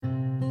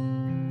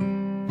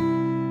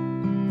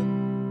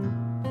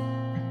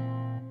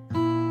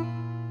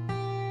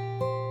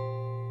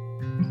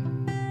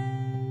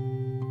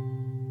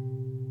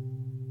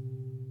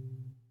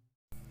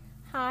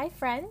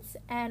friends,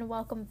 and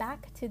welcome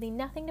back to the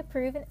Nothing to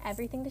Prove and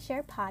Everything to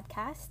Share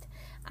podcast.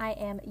 I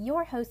am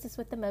your hostess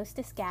with the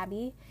mostest,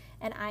 Gabby,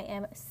 and I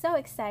am so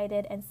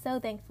excited and so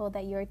thankful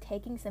that you are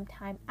taking some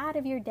time out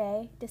of your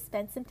day to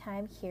spend some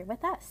time here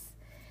with us.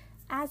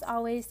 As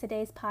always,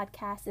 today's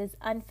podcast is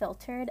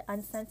unfiltered,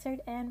 uncensored,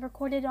 and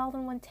recorded all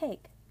in one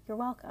take. You're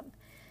welcome.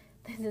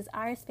 This is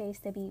our space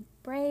to be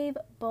brave,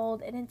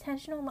 bold, and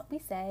intentional in what we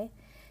say,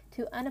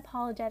 to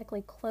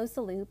unapologetically close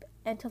the loop,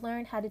 and to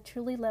learn how to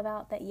truly live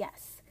out that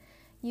yes,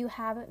 you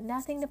have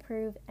nothing to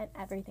prove and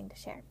everything to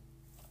share.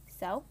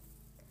 So,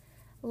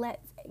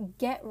 let's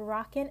get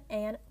rockin'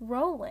 and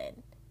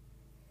rollin'.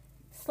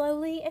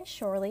 Slowly and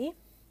surely,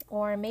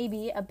 or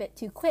maybe a bit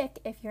too quick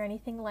if you're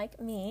anything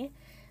like me,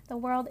 the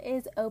world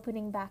is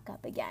opening back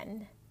up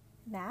again.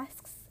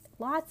 Masks,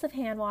 lots of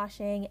hand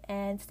washing,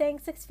 and staying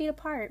 6 feet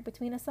apart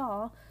between us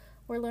all.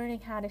 We're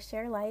learning how to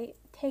share light,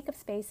 take up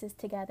spaces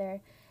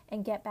together,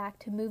 and get back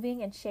to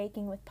moving and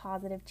shaking with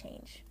positive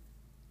change.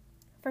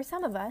 For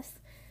some of us,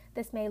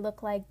 this may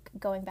look like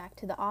going back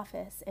to the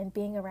office and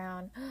being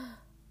around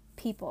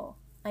people.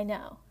 I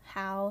know,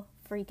 how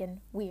freaking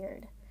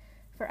weird.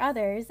 For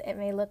others, it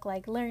may look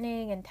like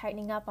learning and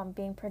tightening up on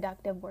being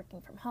productive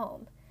working from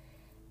home.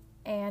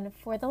 And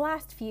for the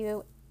last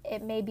few,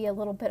 it may be a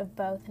little bit of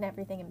both and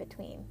everything in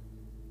between.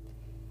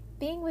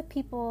 Being with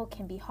people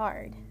can be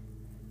hard,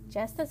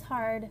 just as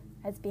hard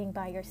as being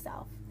by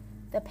yourself.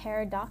 The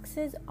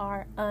paradoxes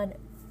are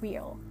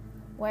unreal.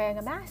 Wearing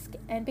a mask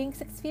and being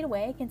 6 feet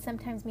away can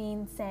sometimes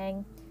mean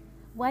saying,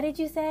 "What did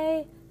you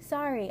say?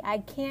 Sorry, I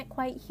can't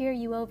quite hear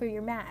you over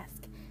your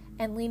mask,"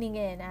 and leaning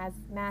in as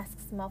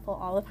masks muffle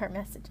all of our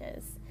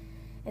messages.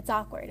 It's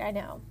awkward, I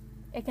know.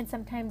 It can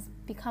sometimes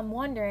become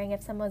wondering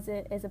if someone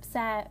is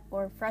upset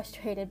or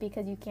frustrated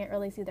because you can't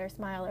really see their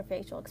smile or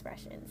facial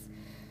expressions.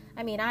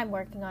 I mean, I'm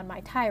working on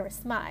my Tyra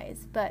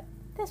smize, but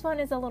this one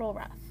is a little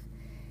rough.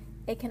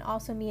 It can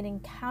also mean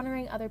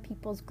encountering other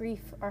people's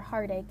grief or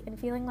heartache and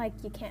feeling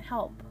like you can't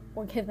help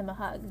or give them a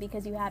hug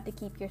because you have to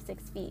keep your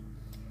 6 feet.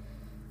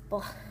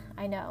 Well,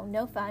 I know,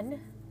 no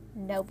fun,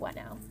 no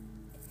bueno.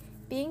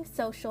 Being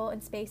social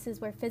in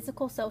spaces where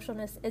physical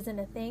socialness isn't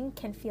a thing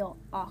can feel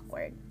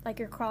awkward, like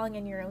you're crawling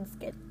in your own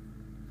skin.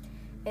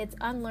 It's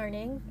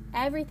unlearning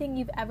everything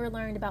you've ever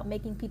learned about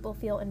making people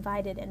feel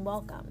invited and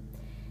welcome,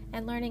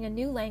 and learning a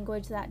new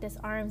language that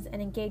disarms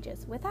and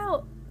engages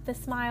without the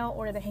smile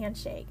or the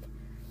handshake.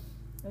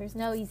 There's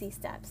no easy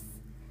steps.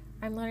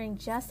 I'm learning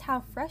just how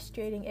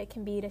frustrating it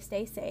can be to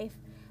stay safe,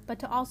 but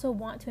to also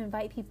want to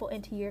invite people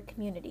into your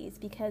communities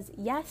because,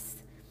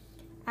 yes,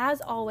 as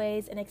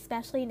always, and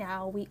especially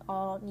now, we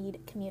all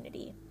need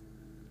community.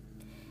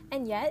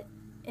 And yet,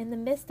 in the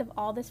midst of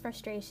all this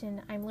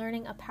frustration, I'm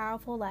learning a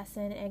powerful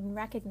lesson in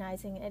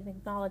recognizing and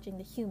acknowledging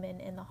the human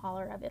in the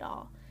holler of it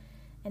all.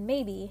 And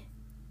maybe,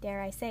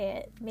 dare I say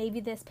it, maybe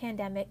this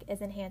pandemic is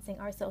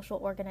enhancing our social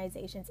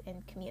organizations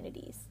and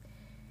communities.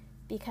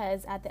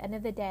 Because at the end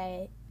of the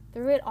day,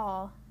 through it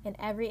all, in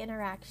every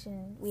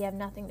interaction, we have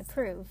nothing to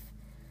prove,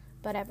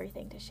 but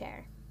everything to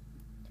share.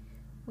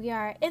 We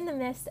are in the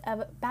midst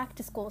of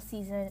back-to-school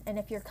season, and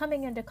if you're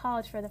coming into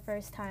college for the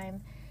first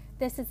time,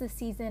 this is a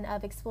season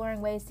of exploring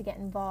ways to get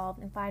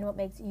involved and find what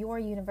makes your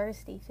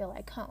university feel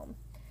like home.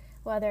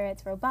 Whether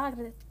it's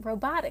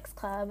robotics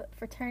club,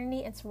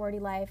 fraternity and sorority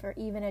life, or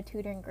even a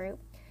tutoring group,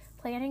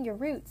 planning your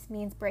roots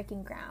means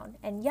breaking ground.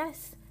 And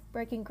yes,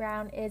 breaking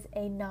ground is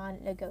a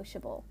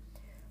non-negotiable.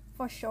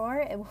 For sure,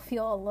 it will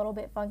feel a little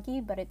bit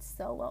funky, but it's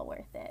so well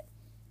worth it.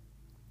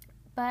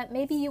 But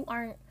maybe you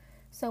aren't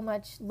so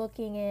much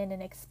looking in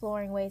and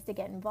exploring ways to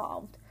get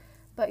involved,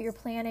 but you're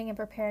planning and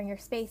preparing your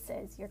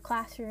spaces, your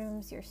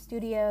classrooms, your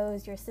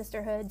studios, your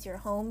sisterhoods, your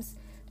homes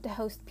to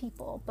host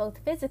people, both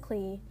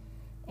physically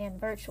and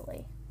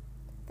virtually.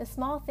 The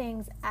small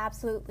things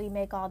absolutely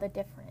make all the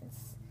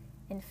difference.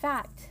 In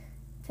fact,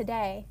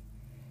 today,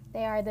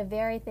 they are the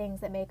very things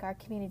that make our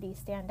community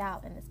stand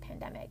out in this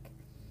pandemic.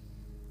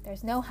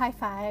 There's no high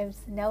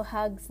fives, no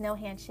hugs, no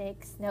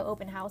handshakes, no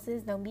open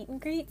houses, no meet and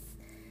greets.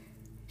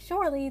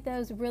 Surely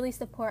those really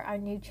support our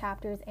new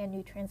chapters and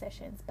new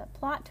transitions, but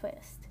plot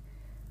twist,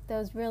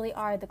 those really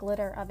are the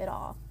glitter of it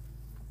all.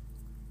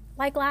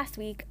 Like last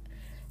week,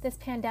 this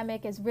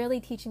pandemic is really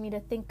teaching me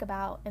to think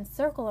about and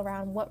circle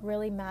around what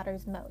really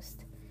matters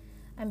most.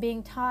 I'm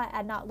being taught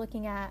at not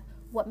looking at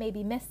what may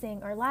be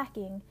missing or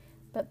lacking,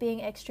 but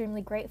being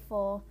extremely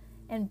grateful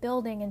and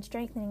building and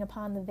strengthening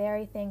upon the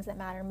very things that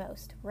matter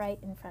most right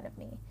in front of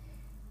me.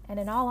 And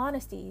in all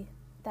honesty,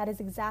 that is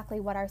exactly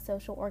what our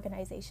social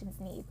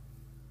organizations need.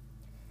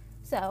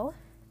 So,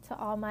 to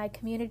all my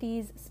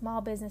communities,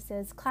 small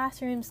businesses,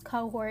 classrooms,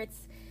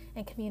 cohorts,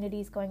 and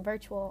communities going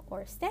virtual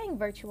or staying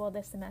virtual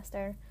this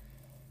semester,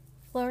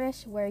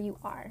 flourish where you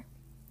are.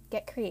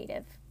 Get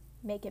creative.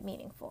 Make it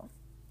meaningful.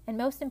 And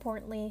most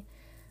importantly,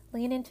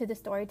 lean into the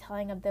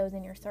storytelling of those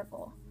in your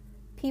circle.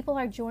 People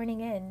are joining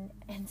in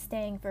and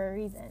staying for a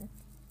reason.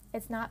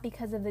 It's not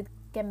because of the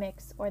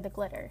gimmicks or the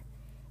glitter.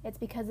 It's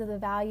because of the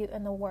value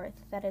and the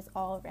worth that is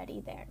already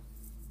there.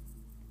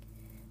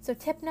 So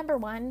tip number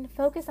 1,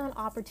 focus on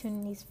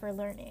opportunities for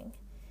learning.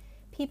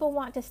 People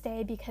want to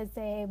stay because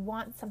they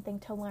want something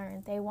to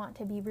learn. They want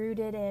to be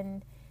rooted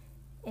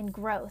in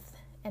growth,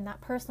 and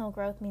that personal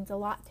growth means a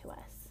lot to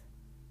us.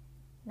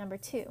 Number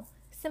 2,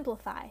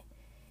 simplify.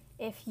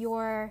 If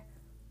you're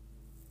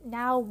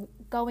now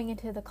going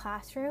into the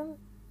classroom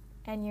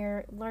and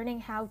you're learning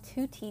how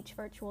to teach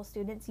virtual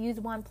students, use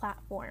one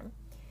platform.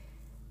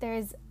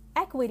 There's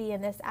equity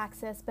in this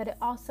access, but it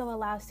also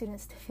allows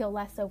students to feel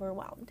less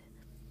overwhelmed.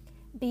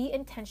 Be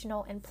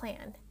intentional and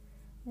plan.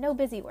 No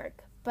busy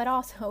work, but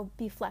also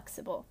be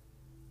flexible.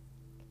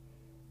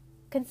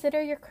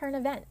 Consider your current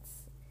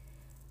events.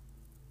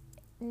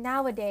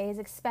 Nowadays,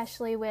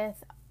 especially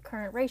with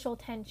current racial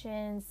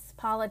tensions,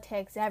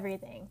 politics,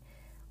 everything,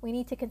 we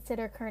need to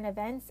consider current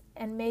events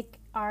and make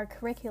our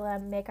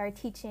curriculum, make our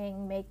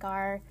teaching, make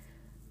our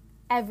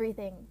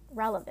everything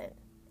relevant.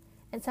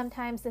 And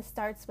sometimes this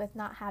starts with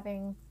not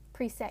having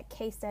preset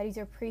case studies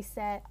or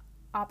preset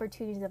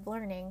opportunities of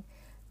learning,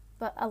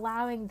 but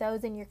allowing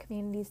those in your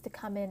communities to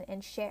come in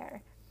and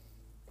share.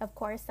 Of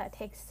course, that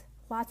takes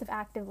lots of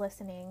active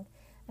listening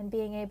and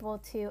being able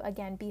to,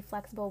 again, be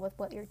flexible with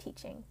what you're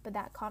teaching, but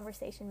that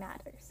conversation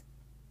matters.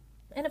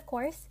 And of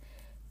course,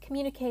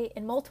 communicate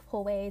in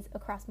multiple ways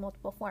across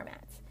multiple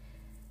formats.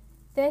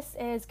 This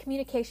is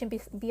communication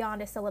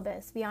beyond a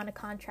syllabus, beyond a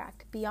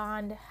contract,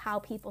 beyond how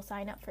people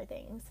sign up for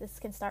things. This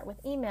can start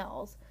with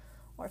emails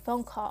or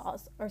phone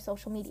calls or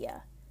social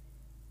media,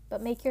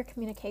 but make your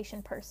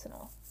communication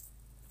personal.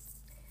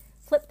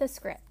 Flip the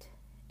script.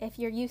 If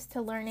you're used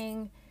to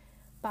learning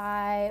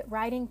by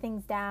writing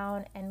things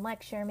down and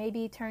lecture,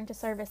 maybe turn to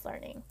service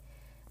learning.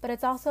 But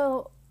it's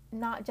also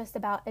not just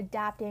about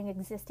adapting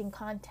existing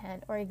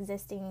content or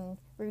existing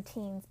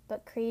routines,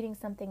 but creating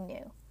something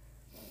new.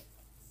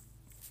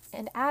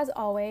 And as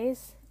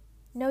always,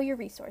 know your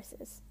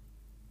resources.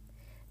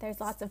 There's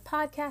lots of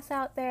podcasts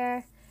out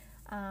there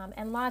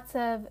and lots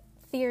of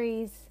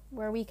theories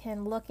where we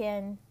can look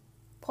in,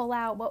 pull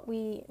out what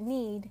we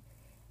need,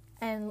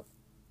 and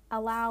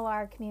allow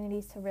our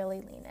communities to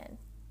really lean in.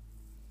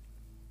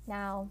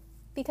 Now,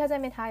 because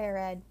I'm in higher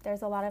ed,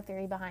 there's a lot of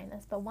theory behind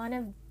this, but one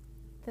of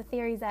the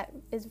theories that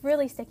is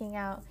really sticking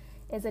out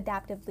is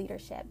adaptive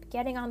leadership.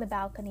 Getting on the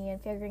balcony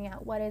and figuring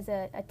out what is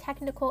a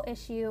technical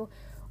issue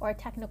or a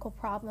technical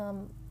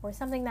problem or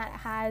something that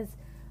has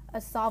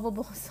a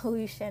solvable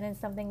solution and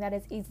something that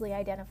is easily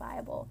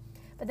identifiable.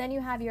 But then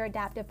you have your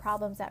adaptive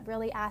problems that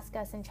really ask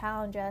us and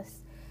challenge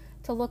us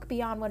to look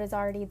beyond what is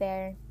already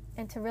there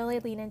and to really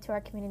lean into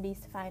our communities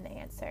to find the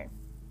answer.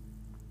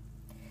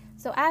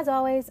 So as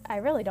always, I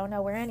really don't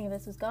know where any of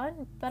this was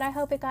going, but I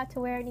hope it got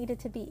to where it needed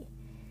to be.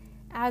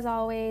 As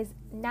always,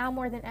 now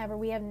more than ever,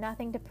 we have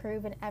nothing to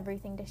prove and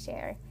everything to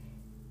share.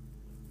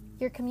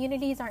 Your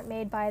communities aren't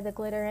made by the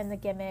glitter and the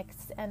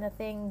gimmicks and the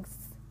things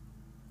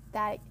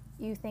that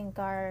you think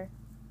are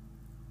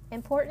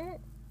important.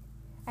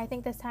 I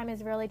think this time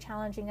is really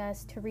challenging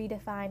us to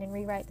redefine and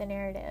rewrite the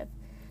narrative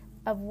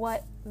of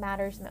what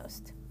matters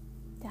most,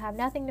 to have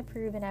nothing to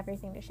prove and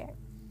everything to share.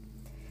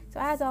 So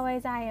as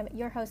always, I am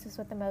your hostess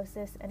with the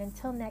mostest, and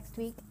until next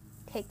week,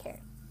 take care.